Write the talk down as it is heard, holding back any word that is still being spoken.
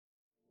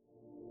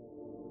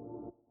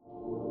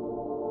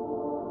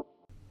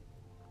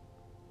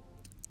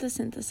The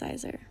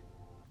synthesizer.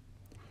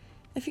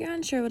 If you're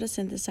unsure what a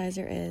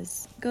synthesizer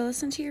is, go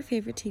listen to your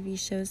favorite TV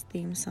show's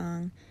theme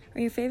song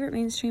or your favorite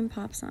mainstream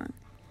pop song.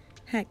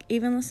 Heck,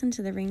 even listen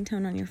to the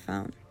ringtone on your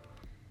phone.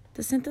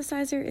 The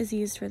synthesizer is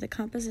used for the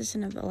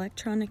composition of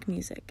electronic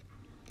music.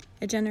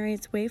 It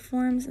generates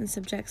waveforms and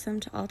subjects them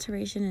to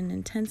alteration in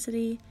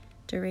intensity,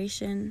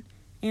 duration,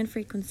 and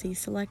frequency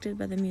selected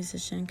by the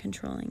musician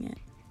controlling it.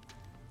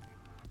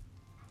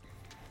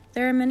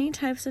 There are many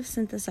types of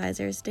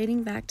synthesizers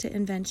dating back to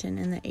invention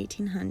in the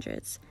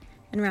 1800s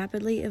and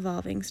rapidly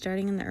evolving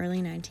starting in the early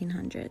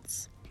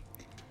 1900s.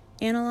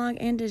 Analog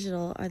and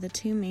digital are the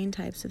two main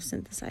types of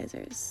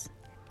synthesizers.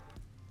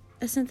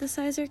 A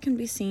synthesizer can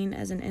be seen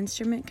as an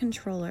instrument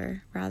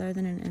controller rather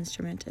than an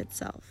instrument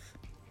itself.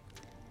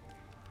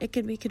 It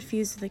can be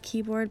confused with a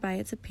keyboard by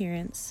its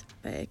appearance,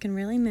 but it can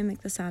really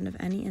mimic the sound of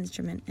any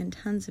instrument in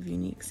tons of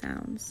unique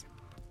sounds.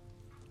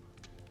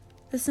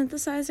 The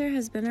synthesizer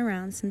has been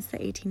around since the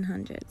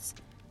 1800s,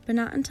 but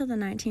not until the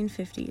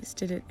 1950s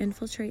did it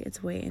infiltrate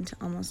its way into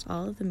almost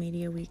all of the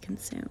media we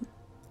consume.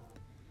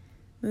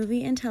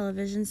 Movie and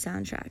television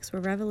soundtracks were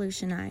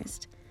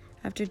revolutionized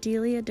after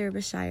Delia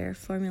Derbyshire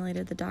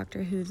formulated the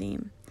Doctor Who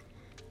theme,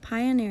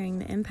 pioneering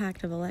the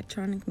impact of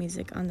electronic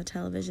music on the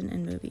television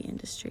and movie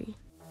industry.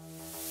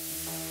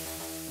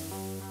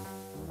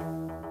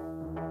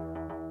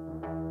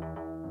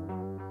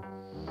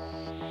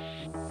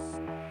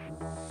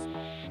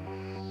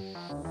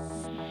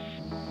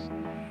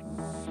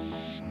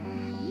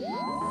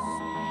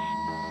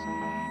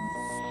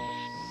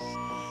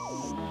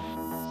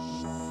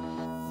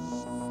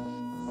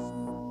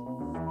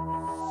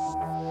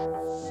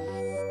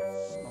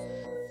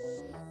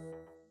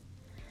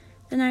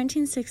 The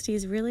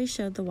 1960s really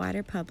showed the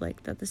wider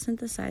public that the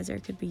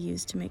synthesizer could be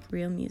used to make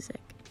real music.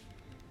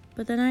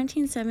 But the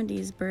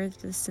 1970s birthed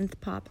the synth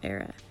pop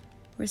era,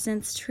 where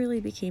synths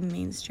truly became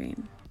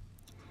mainstream.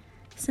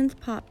 Synth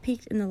pop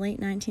peaked in the late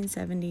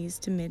 1970s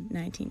to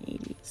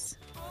mid-1980s.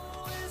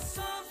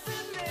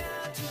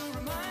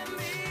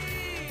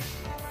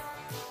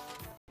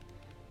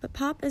 But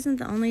pop isn't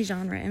the only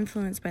genre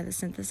influenced by the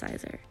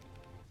synthesizer.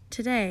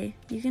 Today,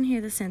 you can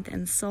hear the synth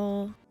in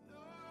soul,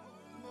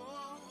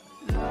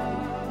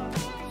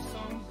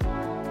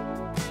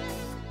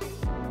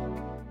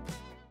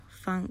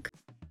 funk,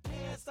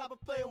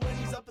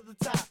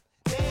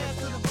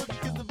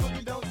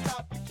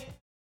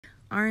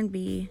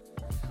 R&B,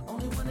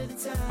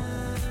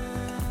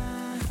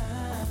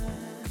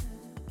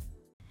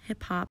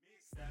 hip-hop,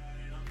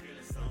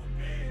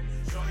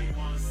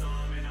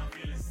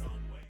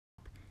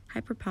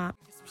 hyperpop,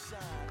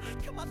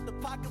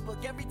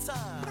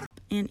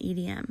 and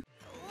EDM.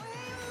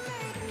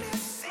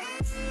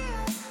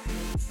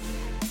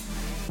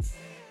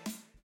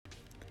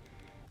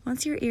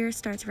 Once your ear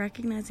starts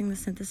recognizing the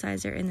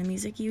synthesizer in the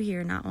music you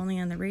hear not only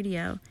on the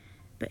radio,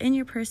 but in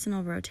your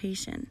personal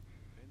rotation,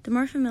 the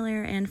more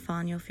familiar and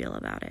fun you'll feel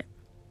about it.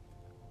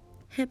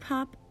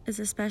 Hip-hop is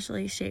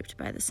especially shaped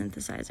by the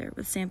synthesizer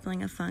with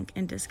sampling of funk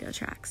and disco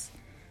tracks.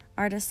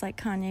 Artists like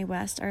Kanye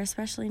West are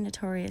especially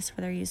notorious for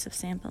their use of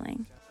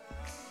sampling.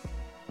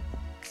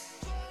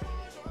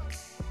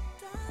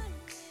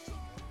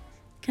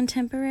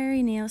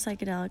 Contemporary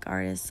neo-psychedelic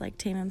artists like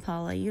Tame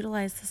Impala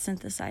utilize the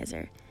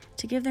synthesizer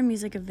to give their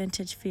music a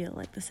vintage feel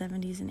like the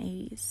 70s and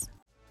 80s.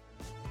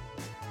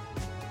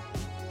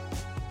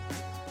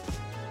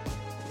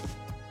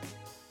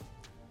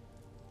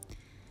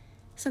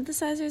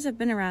 Synthesizers have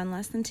been around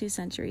less than 2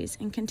 centuries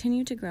and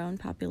continue to grow in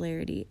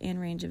popularity and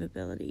range of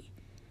ability.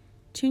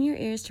 Tune your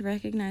ears to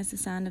recognize the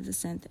sound of the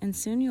synth, and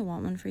soon you'll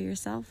want one for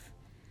yourself.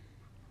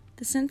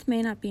 The synth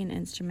may not be an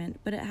instrument,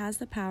 but it has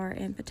the power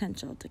and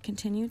potential to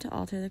continue to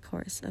alter the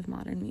course of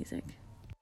modern music.